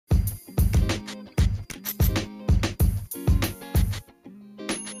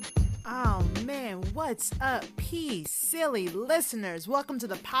And what's up, peace, silly listeners? Welcome to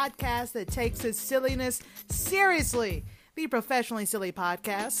the podcast that takes its silliness seriously, the Professionally Silly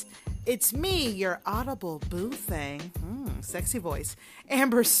Podcast. It's me, your audible boo thing, sexy voice,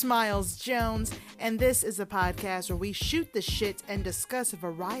 Amber Smiles Jones, and this is a podcast where we shoot the shit and discuss a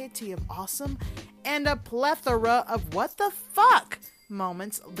variety of awesome and a plethora of what the fuck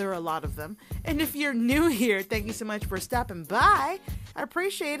moments. There are a lot of them. And if you're new here, thank you so much for stopping by. I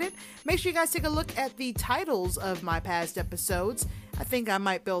appreciate it. Make sure you guys take a look at the titles of my past episodes. I think I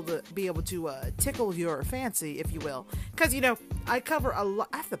might be able to tickle your fancy, if you will. Because, I cover a lot.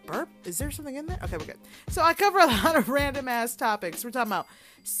 I have to burp. Is there something in there? Okay, we're good. So I cover a lot of random ass topics. We're talking about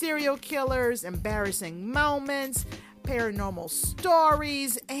serial killers, embarrassing moments, paranormal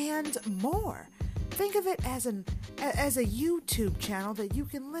stories, and more. Think of it as a YouTube channel that you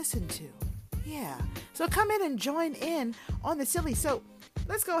can listen to. Yeah. So come in and join in on the silly. So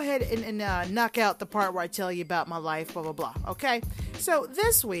let's go ahead and knock out the part where I tell you about my life, blah, blah, blah. Okay. So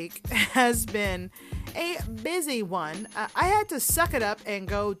this week has been a busy one. I had to suck it up and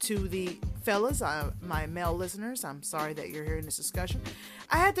go to the fellas, my male listeners. I'm sorry that you're hearing this discussion.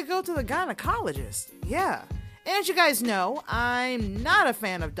 I had to go to the gynecologist. Yeah. And as you guys know, I'm not a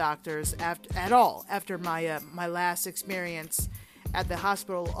fan of doctors at all after my last experience at the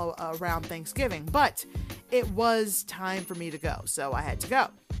hospital around Thanksgiving. But it was time for me to go, so I had to go.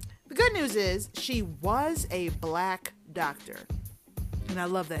 The good news is she was a black doctor, and I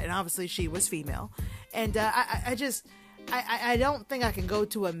love that. And obviously she was female. And I don't think I can go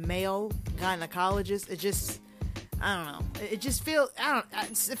to a male gynecologist. I don't know. It just feels,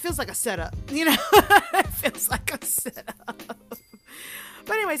 it feels like a setup, It feels like a setup.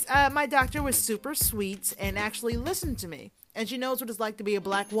 But anyways, my doctor was super sweet and actually listened to me. And she knows what it's like to be a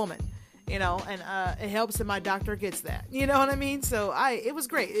black woman, and it helps that my doctor gets that. You know what I mean? So it was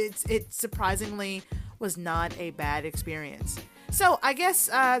great. It surprisingly was not a bad experience. So I guess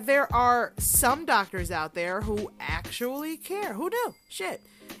there are some doctors out there who actually care. Who knew? Shit.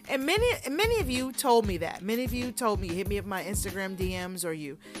 And many of you told me that. Many of you told me, hit me up my Instagram DMs, or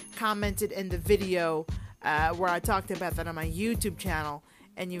you commented in the video where I talked about that on my YouTube channel,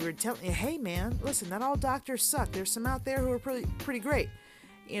 and you were telling me, hey man, listen, not all doctors suck. There's some out there who are pretty great,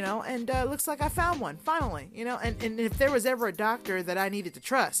 and looks like I found one finally, and if there was ever a doctor that I needed to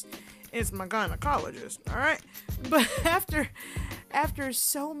trust, it's my gynecologist. All right. But after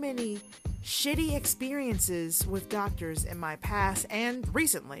so many shitty experiences with doctors in my past and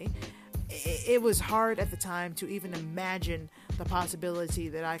recently, it was hard at the time to even imagine the possibility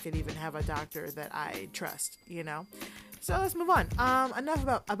that I could even have a doctor that I trust, So let's move on.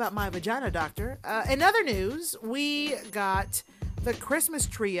 Enough about my vagina doctor. In other news, we got the Christmas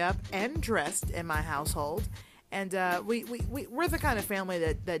tree up and dressed in my household. And we're the kind of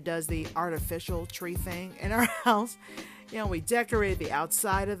family that does the artificial tree thing in our house. We decorated the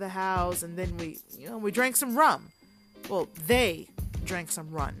outside of the house, and then we drank some rum. Well, they drank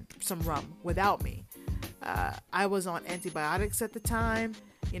some rum without me. I was on antibiotics at the time,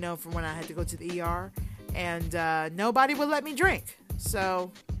 from when I had to go to the ER, and nobody would let me drink.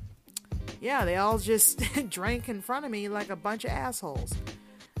 So, yeah, they all just drank in front of me like a bunch of assholes.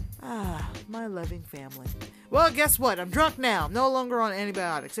 My loving family. Well, guess what? I'm drunk now. I'm no longer on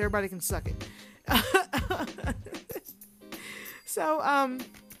antibiotics. Everybody can suck it. So,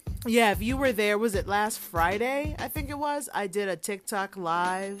 yeah, if you were there, was it last Friday? I think it was. I did a TikTok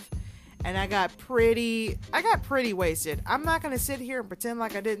live, and I got pretty wasted. I'm not going to sit here and pretend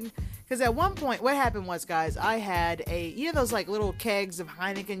like I didn't, because at one point, what happened was, guys, I had those like little kegs of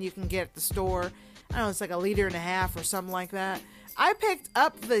Heineken you can get at the store. I don't know, it's like 1.5 liters or something like that. I picked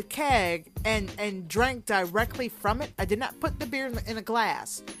up the keg and drank directly from it. I did not put the beer in a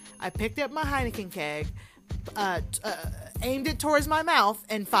glass. I picked up my Heineken keg, aimed it towards my mouth,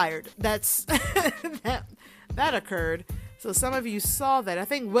 and fired. That's that occurred. So some of you saw that. I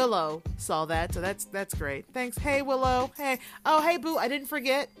think Willow saw that, so that's great. Thanks. Hey, Willow. Hey. Oh, hey, Boo. I didn't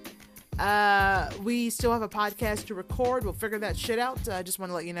forget. We still have a podcast to record. We'll figure that shit out. I just want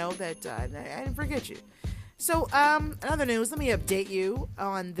to let you know that I didn't forget you. So, another news, let me update you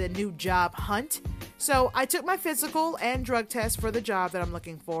on the new job hunt. So, I took my physical and drug test for the job that I'm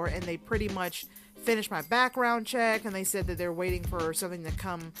looking for, and they pretty much finished my background check, and they said that they're waiting for something to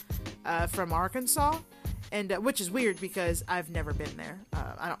come from Arkansas, and which is weird because I've never been there.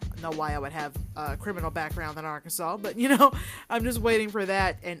 I don't know why I would have a criminal background in Arkansas, but, I'm just waiting for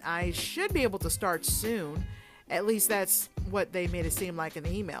that, and I should be able to start soon. At least that's what they made it seem like in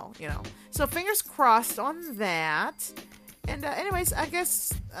the email, So fingers crossed on that. And anyways, I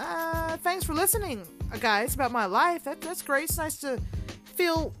guess thanks for listening, guys, about my life. That's great. It's nice to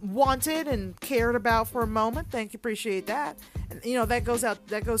feel wanted and cared about for a moment. Thank you, appreciate that. And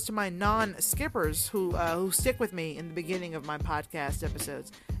that goes to my non-skippers who stick with me in the beginning of my podcast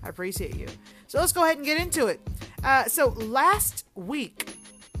episodes. I appreciate you. So let's go ahead and get into it. So last week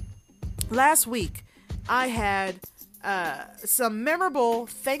I had some memorable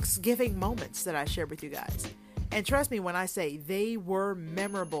Thanksgiving moments that I shared with you guys. And trust me when I say they were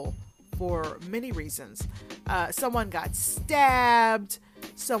memorable for many reasons. Someone got stabbed.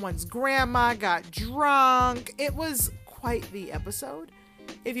 Someone's grandma got drunk. It was quite the episode.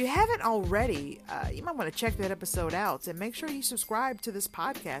 If you haven't already, you might want to check that episode out and make sure you subscribe to this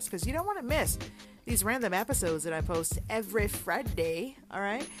podcast because you don't want to miss these random episodes that I post every Friday. All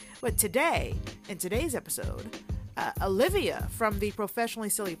right. But today, in today's episode, Olivia from the Professionally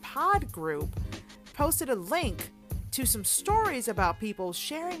Silly Pod group posted a link to some stories about people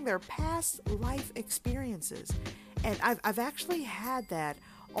sharing their past life experiences. And I've actually had that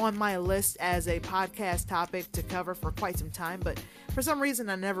on my list as a podcast topic to cover for quite some time, but for some reason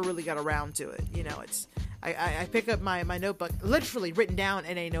I never really got around to it. I pick up my notebook, literally written down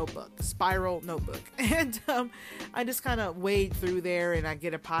in a notebook, spiral notebook, and I just kind of wade through there and I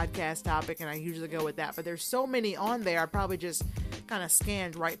get a podcast topic and I usually go with that. But there's so many on there, I probably just kind of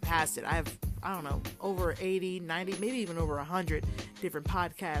scanned right past it. I have, I don't know, over 80, 90, maybe even over 100 different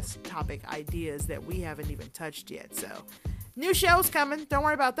podcast topic ideas that we haven't even touched yet. So new show's coming. Don't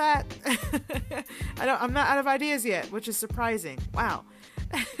worry about that. I'm not out of ideas yet, which is surprising. Wow.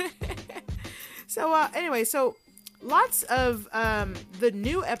 So anyway, so lots of the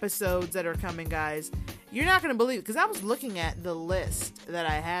new episodes that are coming, guys. You're not going to believe it because I was looking at the list that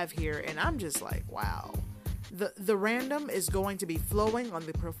I have here and I'm just like, wow. The random is going to be flowing on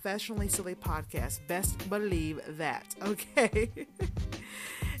the Professionally Silly podcast. Best believe that. Okay.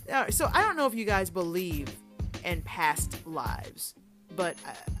 So I don't know if you guys believe in past lives, but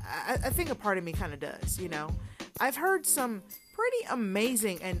I think a part of me kind of does. I've heard some pretty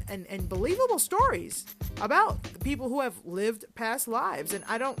amazing and believable stories about the people who have lived past lives, and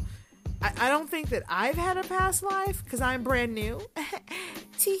I don't think that I've had a past life because I'm brand new.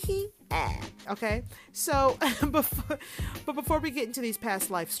 Teehee. Okay, so before we get into these past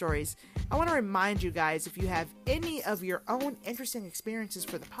life stories, I want to remind you guys, if you have any of your own interesting experiences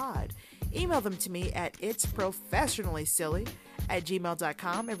for the pod, email them to me at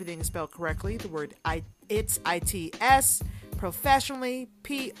itsprofessionallysilly@gmail.com. Everything is spelled correctly. The word it's ITS, professionally,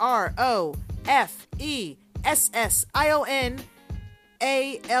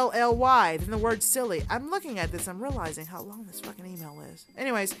 PROFESSIONALLY, then the word silly. I'm looking at this, I'm realizing how long this fucking email is.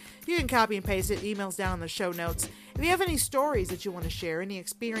 Anyways, you can copy and paste it. Email's down in the show notes. If you have any stories that you want to share, any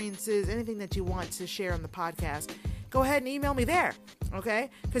experiences, anything that you want to share on the podcast, go ahead and email me there, okay?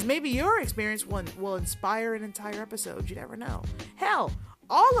 Because maybe your experience will inspire an entire episode. You never know. Hell,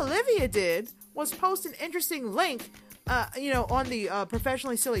 all Olivia did was post an interesting link, on the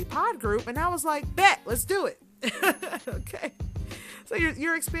Professionally Silly Pod group, and I was like, bet, let's do it. Okay. So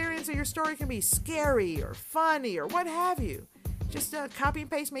your experience or your story can be scary or funny or what have you. Just copy and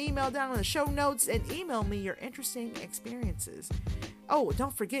paste my email down in the show notes and email me your interesting experiences. Oh,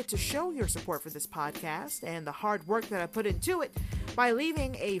 don't forget to show your support for this podcast and the hard work that I put into it by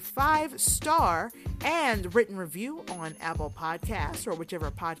leaving a 5-star and written review on Apple Podcasts or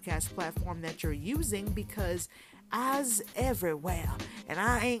whichever podcast platform that you're using, because I's everywhere and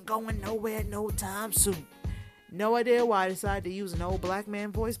I ain't going nowhere no time soon. No idea why I decided to use an old black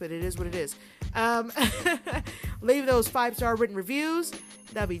man voice, but it is what it is. Leave those 5-star written reviews.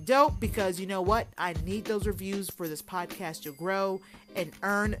 That'd be dope, because you know what? I need those reviews for this podcast to grow and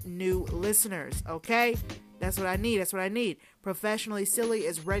earn new listeners, okay? That's what I need. Professionally Silly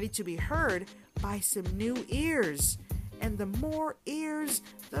is ready to be heard by some new ears. And the more ears,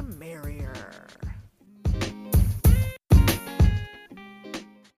 the merrier.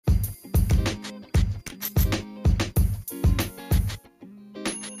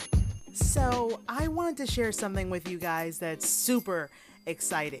 So I wanted to share something with you guys that's super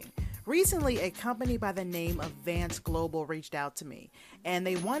exciting. Recently, a company by the name of Vance Global reached out to me, and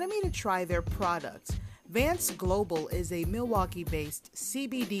they wanted me to try their products. Vance Global is a Milwaukee-based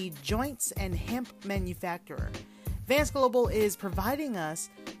CBD joints and hemp manufacturer. Vance Global is providing us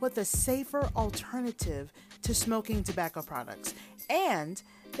with a safer alternative to smoking tobacco products, and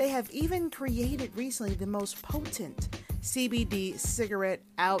they have even created recently the most potent CBD cigarette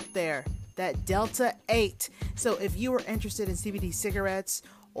out there, that Delta 8. So if you are interested in CBD cigarettes,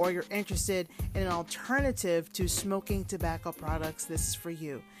 or you're interested in an alternative to smoking tobacco products, this is for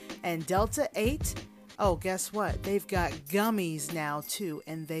you. And Delta 8 Oh, guess what? They've got gummies now too,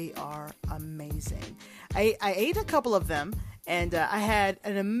 and they are amazing. I ate a couple of them, and I had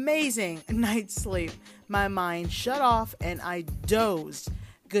an amazing night's sleep. My mind shut off, and I dozed.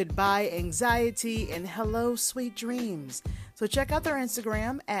 Goodbye, anxiety, and hello, sweet dreams. So check out their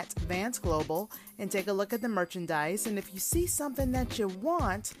Instagram at Vance Global and take a look at the merchandise. And if you see something that you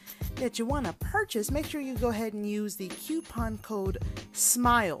want to purchase, make sure you go ahead and use the coupon code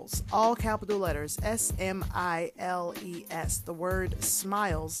SMILES, all capital letters, SMILES, the word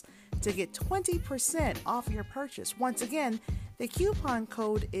SMILES, to get 20% off your purchase. Once again, the coupon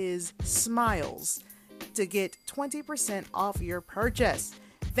code is SMILES to get 20% off your purchase.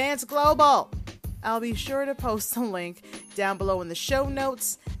 Vance Global. I'll be sure to post the link down below in the show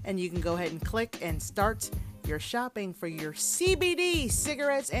notes, and you can go ahead and click and start your shopping for your CBD,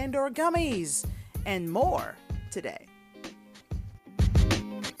 cigarettes, and or gummies, and more today.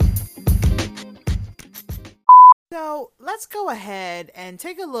 So let's go ahead and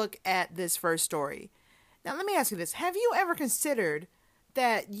take a look at this first story. Now, let me ask you this. Have you ever considered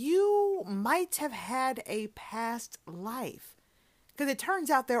that you might have had a past life? Because it turns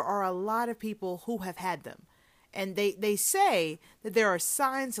out there are a lot of people who have had them. And they say that there are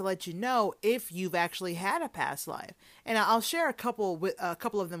signs to let you know if you've actually had a past life. And I'll share a couple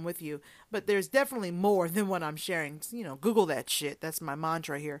of them with you. But there's definitely more than what I'm sharing. You know, Google that shit. That's my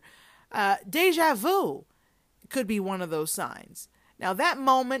mantra here. Deja vu could be one of those signs. Now, that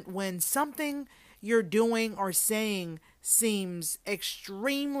moment when something you're doing or saying seems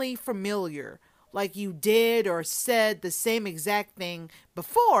extremely familiar, like you did or said the same exact thing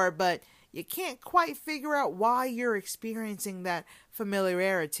before, but you can't quite figure out why you're experiencing that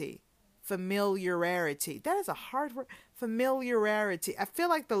familiarity. That is a hard word. Familiarity. I feel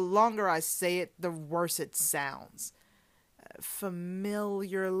like the longer I say it, the worse it sounds.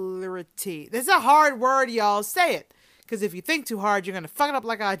 Familiarity. This is a hard word, y'all. Say it. Because if you think too hard, you're going to fuck it up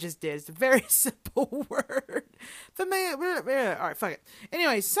like I just did. It's a very simple word. Familiar. All right, fuck it.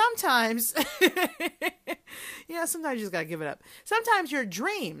 Anyway, sometimes, sometimes you just got to give it up. Sometimes your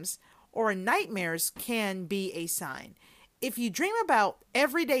dreams or nightmares can be a sign. If you dream about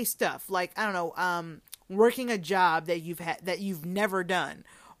everyday stuff, like, I don't know, working a job that you've never done,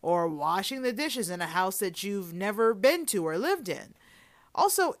 or washing the dishes in a house that you've never been to or lived in.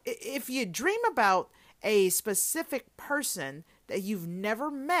 Also, if you dream about a specific person that you've never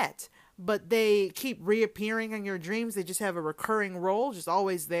met, but they keep reappearing in your dreams, they just have a recurring role, just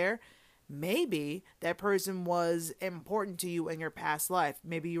always there, maybe that person was important to you in your past life.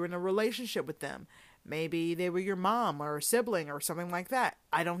 Maybe you were in a relationship with them. Maybe they were your mom or a sibling or something like that.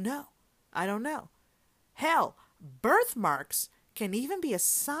 I don't know. Hell, birthmarks can even be a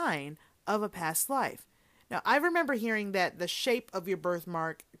sign of a past life. Now, I remember hearing that the shape of your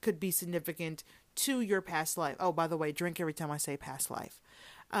birthmark could be significant to your past life. Oh, by the way, drink every time I say past life.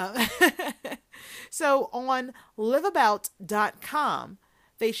 So on liveabout.com,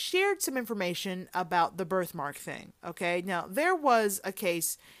 they shared some information about the birthmark thing. Okay, now there was a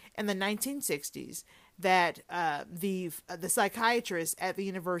case in the 1960s that the psychiatrist at the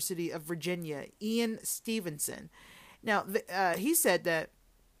University of Virginia, Ian Stevenson, now he said that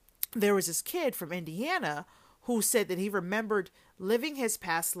there was this kid from Indiana who said that he remembered living his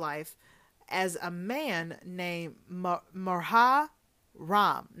past life as a man named Marha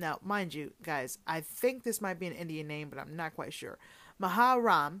Ram. Now, mind you, guys, I think this might be an Indian name, but I'm not quite sure. Maha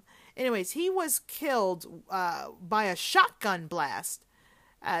Ram. Anyways, he was killed by a shotgun blast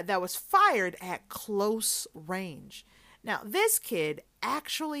that was fired at close range. Now, this kid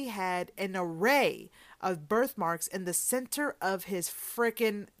actually had an array of birthmarks in the center of his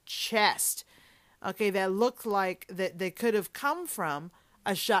frickin' chest. Okay, that looked like that they could have come from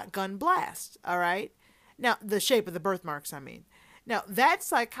a shotgun blast. All right. Now, the shape of the birthmarks, I mean. Now, that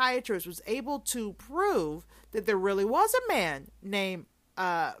psychiatrist was able to prove that there really was a man named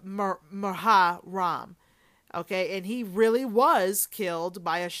Marha Ram. Okay, and he really was killed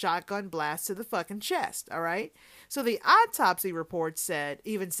by a shotgun blast to the fucking chest. All right. So the autopsy report said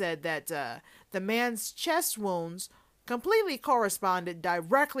that the man's chest wounds completely corresponded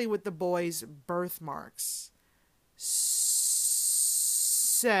directly with the boy's birthmarks. So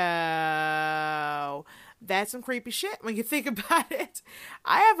that's some creepy shit when you think about it.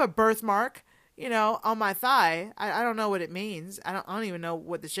 I have a birthmark, on my thigh. I don't know what it means. I don't even know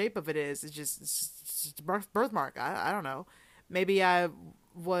what the shape of it is. It's just a birthmark. I don't know. Maybe I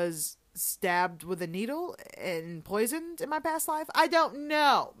was stabbed with a needle and poisoned in my past life. I don't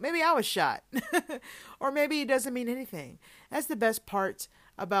know. Maybe I was shot. Or maybe it doesn't mean anything. That's the best part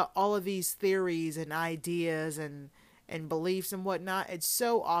about all of these theories and ideas and beliefs and whatnot. It's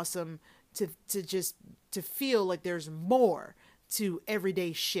so awesome to feel like there's more to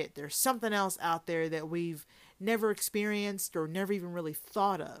everyday shit. There's something else out there that we've never experienced or never even really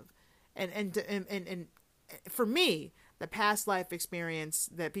thought of. And for me, the past life experience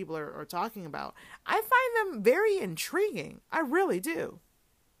that people are talking about, I find them very intriguing. I really do.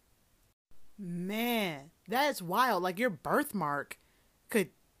 Man, that's wild. Like, your birthmark could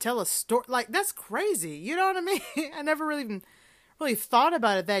tell a story. Like, that's crazy. You know what I mean? I never really thought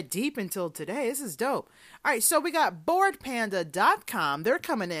about it that deep until today. This is dope. All right, so we got boredpanda.com. They're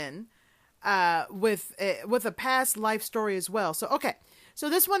coming in with a past life story as well. So, okay. So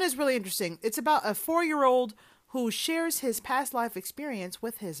this one is really interesting. It's about a 4-year-old who shares his past life experience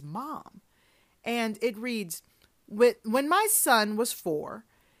with his mom. And it reads, when my son was 4,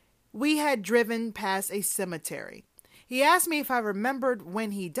 we had driven past a cemetery. He asked me if I remembered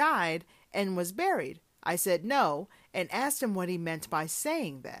when he died and was buried. I said no, and asked him what he meant by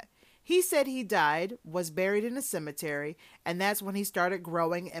saying that. He said he died, was buried in a cemetery, and that's when he started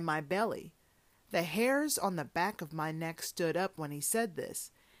growing in my belly. The hairs on the back of my neck stood up when he said this.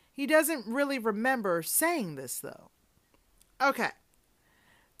 He doesn't really remember saying this, though. Okay.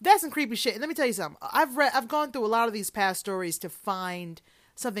 That's some creepy shit. Let me tell you something. I've gone through a lot of these past stories to find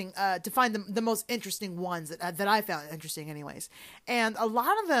something, to find the most interesting ones that I found interesting anyways. And a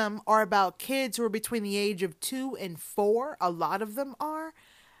lot of them are about kids who are between the age of 2 and 4. A lot of them are.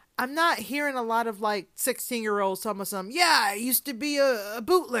 I'm not hearing a lot of like 16-year-olds talking about some, yeah, I used to be a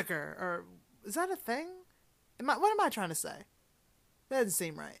bootlicker, or is that a thing? What am I trying to say? That doesn't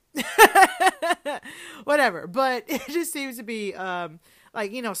seem right. Whatever. But it just seems to be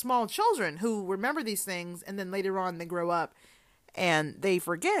like, small children who remember these things, and then later on they grow up and they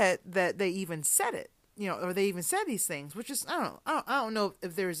forget that they even said it, or they even said these things, which is, I don't know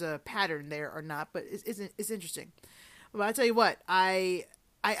if there's a pattern there or not, but it's interesting. But I tell you what, I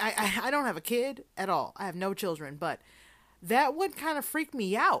don't have a kid at all. I have no children, but that would kind of freak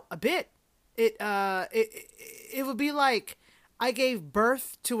me out a bit. It would be like I gave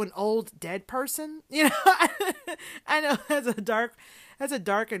birth to an old dead person. I know that's a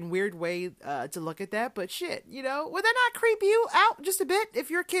dark and weird way to look at that, but shit, would that not creep you out just a bit if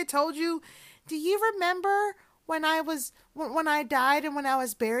your kid told you, do you remember when I died and when I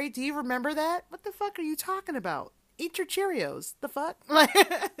was buried? Do you remember that? What the fuck are you talking about? Eat your Cheerios. The fuck?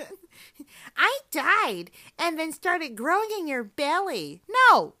 I died and then started growing in your belly.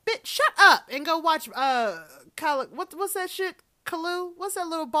 No, bitch, shut up and go watch what's that shit? Kalu? What's that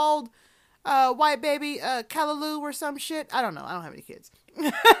little bald white baby? Callaloo or some shit? I don't know. I don't have any kids.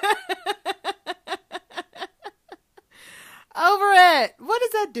 Over it. What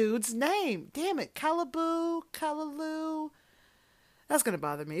is that dude's name? Damn it. Callaloo. That's going to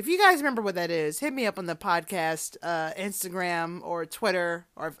bother me. If you guys remember what that is, hit me up on the podcast, Instagram or Twitter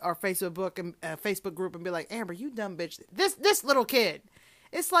or Facebook group and be like, Amber, you dumb bitch. This little kid.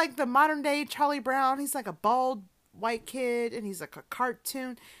 It's like the modern day Charlie Brown. He's like a bald white kid and he's like a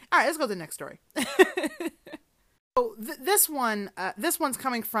cartoon. All right, let's go to the next story. So this one's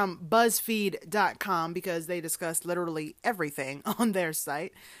coming from BuzzFeed.com because they discuss literally everything on their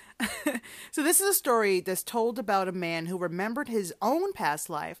site. So this is a story that's told about a man who remembered his own past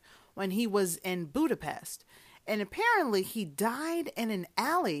life when he was in Budapest. And apparently he died in an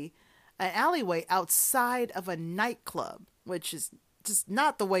alleyway outside of a nightclub, which is just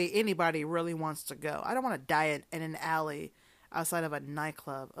not the way anybody really wants to go. I don't want to die in an alley outside of a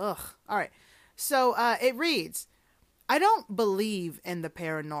nightclub. Ugh. All right. So it reads, I don't believe in the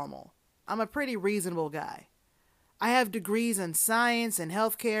paranormal. I'm a pretty reasonable guy. I have degrees in science and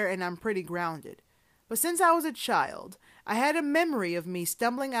healthcare, and I'm pretty grounded. But since I was a child, I had a memory of me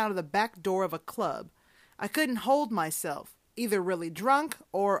stumbling out of the back door of a club. I couldn't hold myself, either really drunk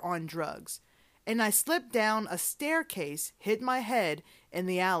or on drugs. And I slipped down a staircase, hit my head in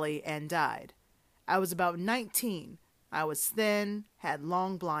the alley, and died. I was about 19. I was thin, had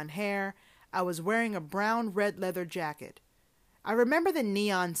long blonde hair. I was wearing a brown red leather jacket. I remember the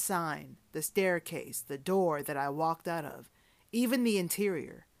neon sign, the staircase, the door that I walked out of, even the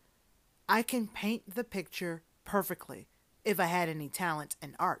interior. I can paint the picture perfectly if I had any talent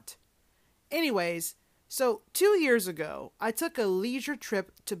in art. Anyways, so 2 years ago, I took a leisure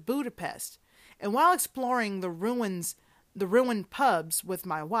trip to Budapest, and while exploring the ruined pubs with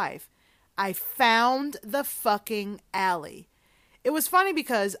my wife, I found the fucking alley. It was funny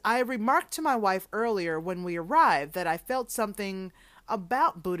because I remarked to my wife earlier when we arrived that I felt something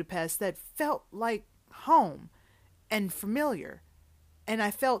about Budapest that felt like home and familiar. And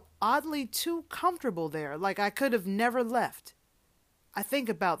I felt oddly too comfortable there, like I could have never left. I think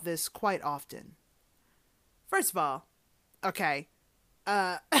about this quite often. First of all, okay,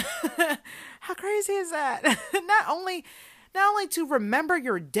 How crazy is that? Not only to remember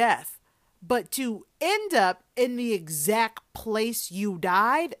your death, but to end up in the exact place you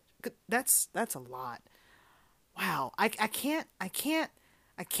died. That's a lot. Wow. I can't.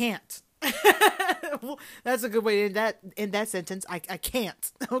 Well, that's a good way to end that sentence. I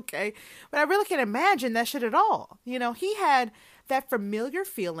can't. Okay. But I really can't imagine that shit at all. He had that familiar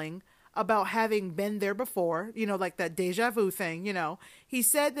feeling about having been there before, like that deja vu thing, He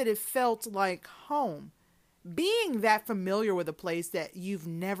said that it felt like home. Being that familiar with a place that you've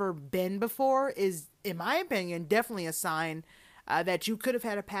never been before is, in my opinion, definitely a sign that you could have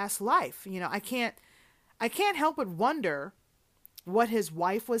had a past life. I can't help but wonder what his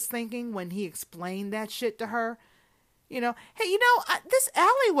wife was thinking when he explained that shit to her. Hey, this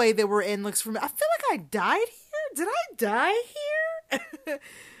alleyway that we're in looks familiar. I feel like I died here. Did I die here?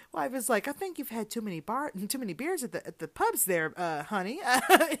 Wife is like, I think you've had too many beers at the pubs there, honey.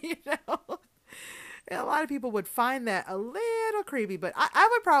 A lot of people would find that a little creepy, but I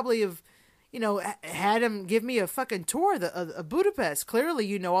would probably have, had him give me a fucking tour of Budapest.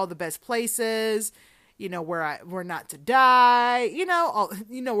 Clearly, all the best places, where not to die,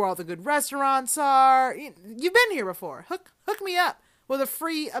 where all the good restaurants are. You've been here before. Hook me up with a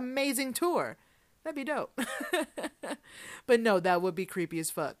free, amazing tour. That'd be dope. But no, that would be creepy as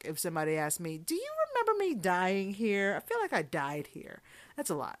fuck if somebody asked me, do you remember me dying here? I feel like I died here.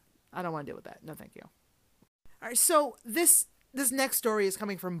 That's a lot. I don't want to deal with that. No, thank you. All right, so this next story is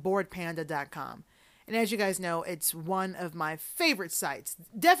coming from boredpanda.com. And as you guys know, it's one of my favorite sites.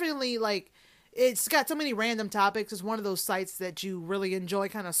 Definitely, it's got so many random topics. It's one of those sites that you really enjoy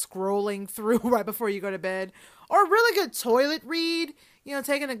kind of scrolling through right before you go to bed. Or a really good toilet read,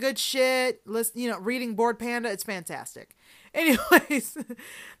 taking a good shit, reading Bored Panda. It's fantastic. Anyways,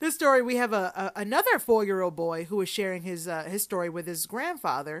 this story, we have another 4-year-old boy who is sharing his story with his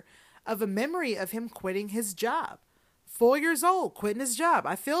grandfather of a memory of him quitting his job. 4 years old, quitting his job.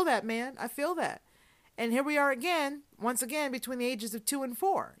 I feel that, man. I feel that. And here we are once again, between the ages of 2 and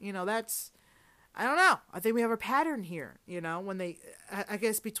 4. That's, I don't know. I think we have a pattern here, when I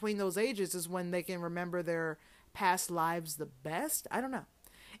guess between those ages is when they can remember their past lives the best. I don't know.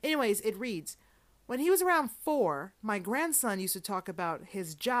 Anyways, it reads, when he was around 4, my grandson used to talk about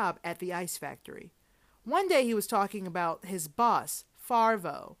his job at the ice factory. One day he was talking about his boss,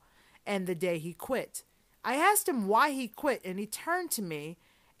 Farvo, and the day he quit. I asked him why he quit, and he turned to me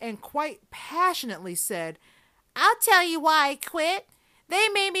and quite passionately said, I'll tell you why I quit. They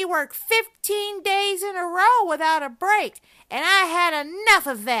made me work 15 days in a row without a break, and I had enough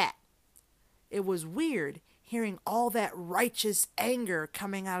of that. It was weird hearing all that righteous anger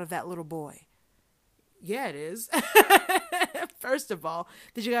coming out of that little boy. Yeah, it is. First of all,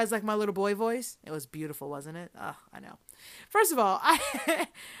 did you guys like my little boy voice? It was beautiful, wasn't it? Oh, I know. First of all, I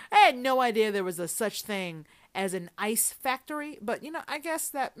had no idea there was a such thing as an ice factory, but, I guess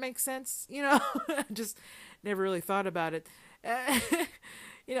that makes sense. Just never really thought about it. And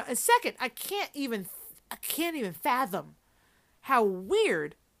second, I can't even fathom how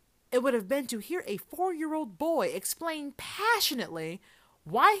weird it would have been to hear a 4-year-old boy explain passionately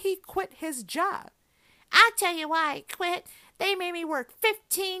why he quit his job. I'll tell you why I quit. They made me work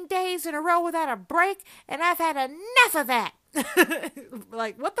 15 days in a row without a break, and I've had enough of that.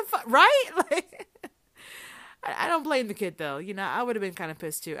 What the fuck, right? I don't blame the kid, though. I would have been kind of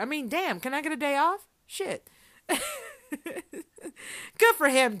pissed, too. I mean, damn, can I get a day off? Shit. Good for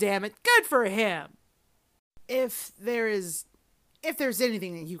him, damn it. Good for him. If there's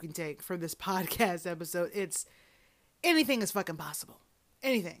anything that you can take from this podcast episode, it's anything is fucking possible.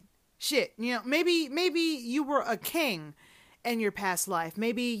 Anything. Shit. Maybe you were a king in your past life.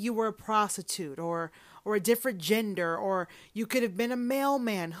 Maybe you were a prostitute or a different gender, or you could have been a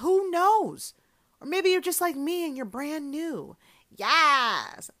mailman. Who knows? Or maybe you're just like me and you're brand new.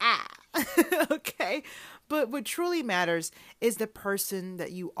 Yes. Okay. But what truly matters is the person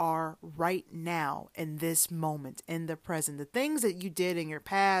that you are right now in this moment, in the present. The things that you did in your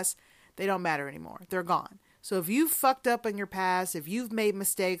past, they don't matter anymore. They're gone. So if you've fucked up in your past, if you've made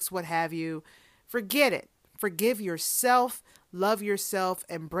mistakes, what have you, forget it. Forgive yourself, love yourself,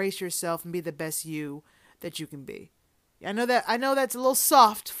 embrace yourself, and be the best you that you can be. I know that's a little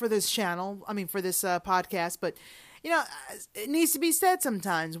soft for this channel. For this podcast, but it needs to be said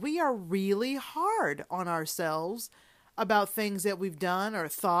sometimes. We are really hard on ourselves about things that we've done or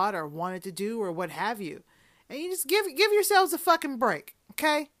thought or wanted to do or what have you. And you just give yourselves a fucking break,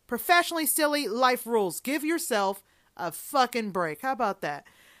 okay? Professionally silly life rules. Give yourself a fucking break. How about that?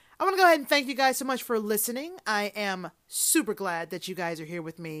 I want to go ahead and thank you guys so much for listening. I am super glad that you guys are here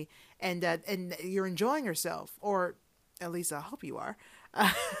with me and you're enjoying yourself, or At least I hope you are.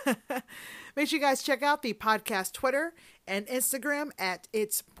 Make sure you guys check out the podcast Twitter and Instagram at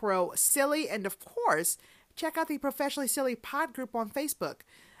It's Pro Silly. And of course, check out the Professionally Silly Pod group on Facebook.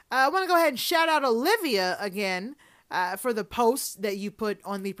 I want to go ahead and shout out Olivia again for the post that you put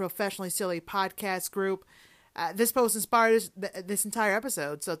on the Professionally Silly Podcast group. This post inspired this entire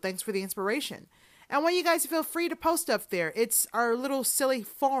episode, so thanks for the inspiration. And I want you guys to feel free to post up there. It's our little silly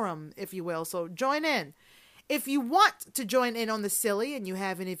forum, if you will, so join in. If you want to join in on the silly and you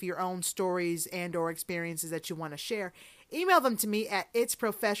have any of your own stories and or experiences that you want to share, email them to me at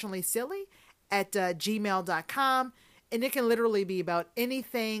itsprofessionallysilly@gmail.com. And it can literally be about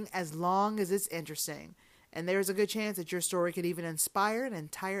anything as long as it's interesting. And there's a good chance that your story could even inspire an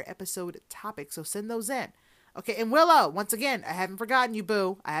entire episode topic. So send those in. Okay, and Willow, once again, I haven't forgotten you,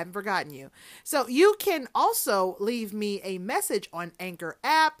 boo. I haven't forgotten you. So you can also leave me a message on Anchor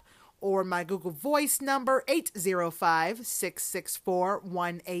app or my Google Voice number,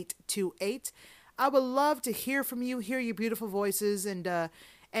 805-664-1828. I would love to hear from you, hear your beautiful voices, and share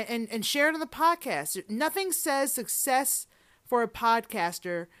it on the podcast. Nothing says success for a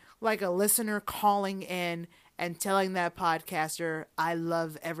podcaster like a listener calling in and telling that podcaster, I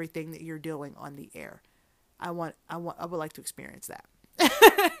love everything that you're doing on the air. I would like to experience that.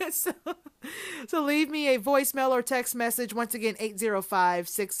 So leave me a voicemail or text message. Once again,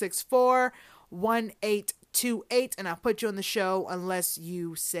 805-664-1828, and I'll put you on the show unless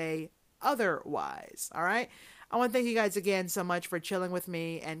you say otherwise. All right. I want to thank you guys again so much for chilling with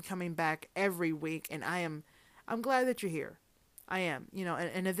me and coming back every week. And I'm glad that you're here. I am,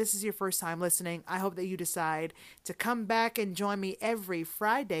 and if this is your first time listening, I hope that you decide to come back and join me every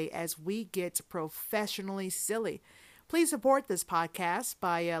Friday as we get professionally silly. Please support this podcast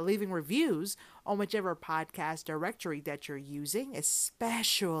by leaving reviews on whichever podcast directory that you're using,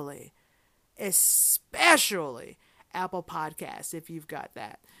 especially Apple Podcasts, if you've got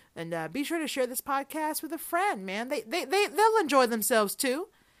that. And be sure to share this podcast with a friend, man. They'll enjoy themselves too.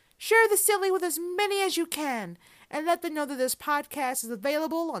 Share the silly with as many as you can, and let them know that this podcast is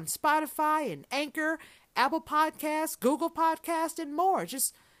available on Spotify and Anchor, Apple Podcasts, Google Podcasts, and more.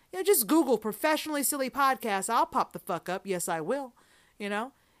 Just Google Professionally Silly Podcast. I'll pop the fuck up. Yes, I will.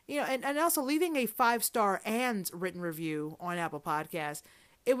 And also leaving a 5-star and written review on Apple Podcasts.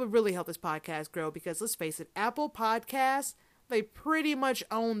 It would really help this podcast grow because let's face it, Apple Podcasts, they pretty much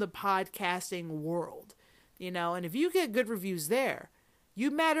own the podcasting world, and if you get good reviews there, you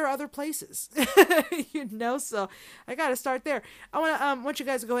matter other places, so I got to start there. I want you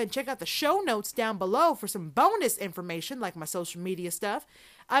guys to go ahead and check out the show notes down below for some bonus information, like my social media stuff.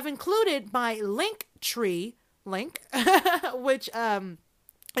 I've included my Linktree link, which,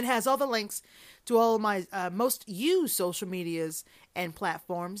 it has all the links to all of my most used social medias and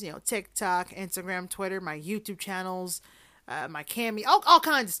platforms, TikTok, Instagram, Twitter, my YouTube channels, my Cameo, all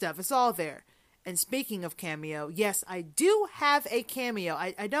kinds of stuff. It's all there. And speaking of Cameo, yes, I do have a Cameo.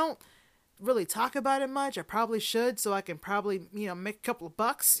 I don't really talk about it much. I probably should, so I can probably, make a couple of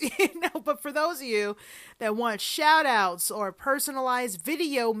bucks, But for those of you that want shout outs or personalized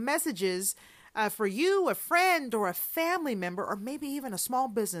video messages for you, a friend, or a family member, or maybe even a small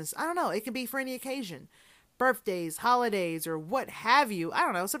business, I don't know. It can be for any occasion. Birthdays, holidays, or what have you. I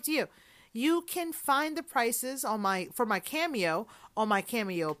don't know. It's up to you. You can find the prices for my Cameo on my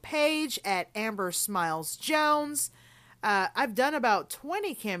Cameo page at Amber Smiles Jones. I've done about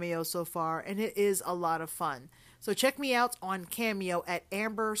 20 Cameos so far, and it is a lot of fun. So check me out on Cameo at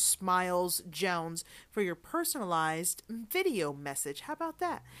Amber Smiles Jones for your personalized video message. How about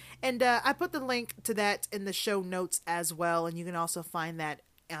that? And I put the link to that in the show notes as well, and you can also find that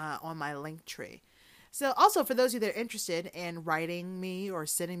on my Linktree. So also, for those of you that are interested in writing me or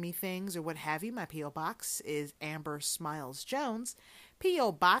sending me things or what have you, my P.O. Box is Amber Smiles Jones,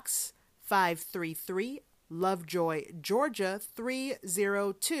 P.O. Box 533, Lovejoy, Georgia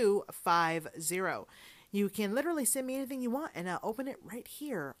 30250. You can literally send me anything you want, and I'll open it right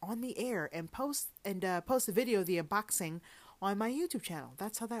here on the air and post a video of the unboxing on my YouTube channel.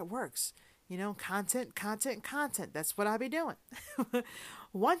 That's how that works. Content. That's what I'll be doing.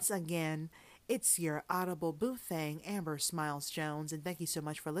 Once again, it's your audible boo thing, Amber Smiles Jones, and thank you so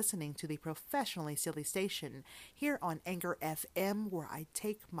much for listening to the Professionally Silly Station here on Anchor FM, where I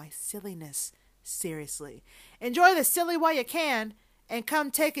take my silliness seriously. Enjoy the silly while you can, and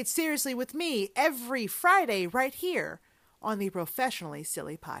come take it seriously with me every Friday right here on the Professionally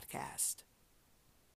Silly Podcast.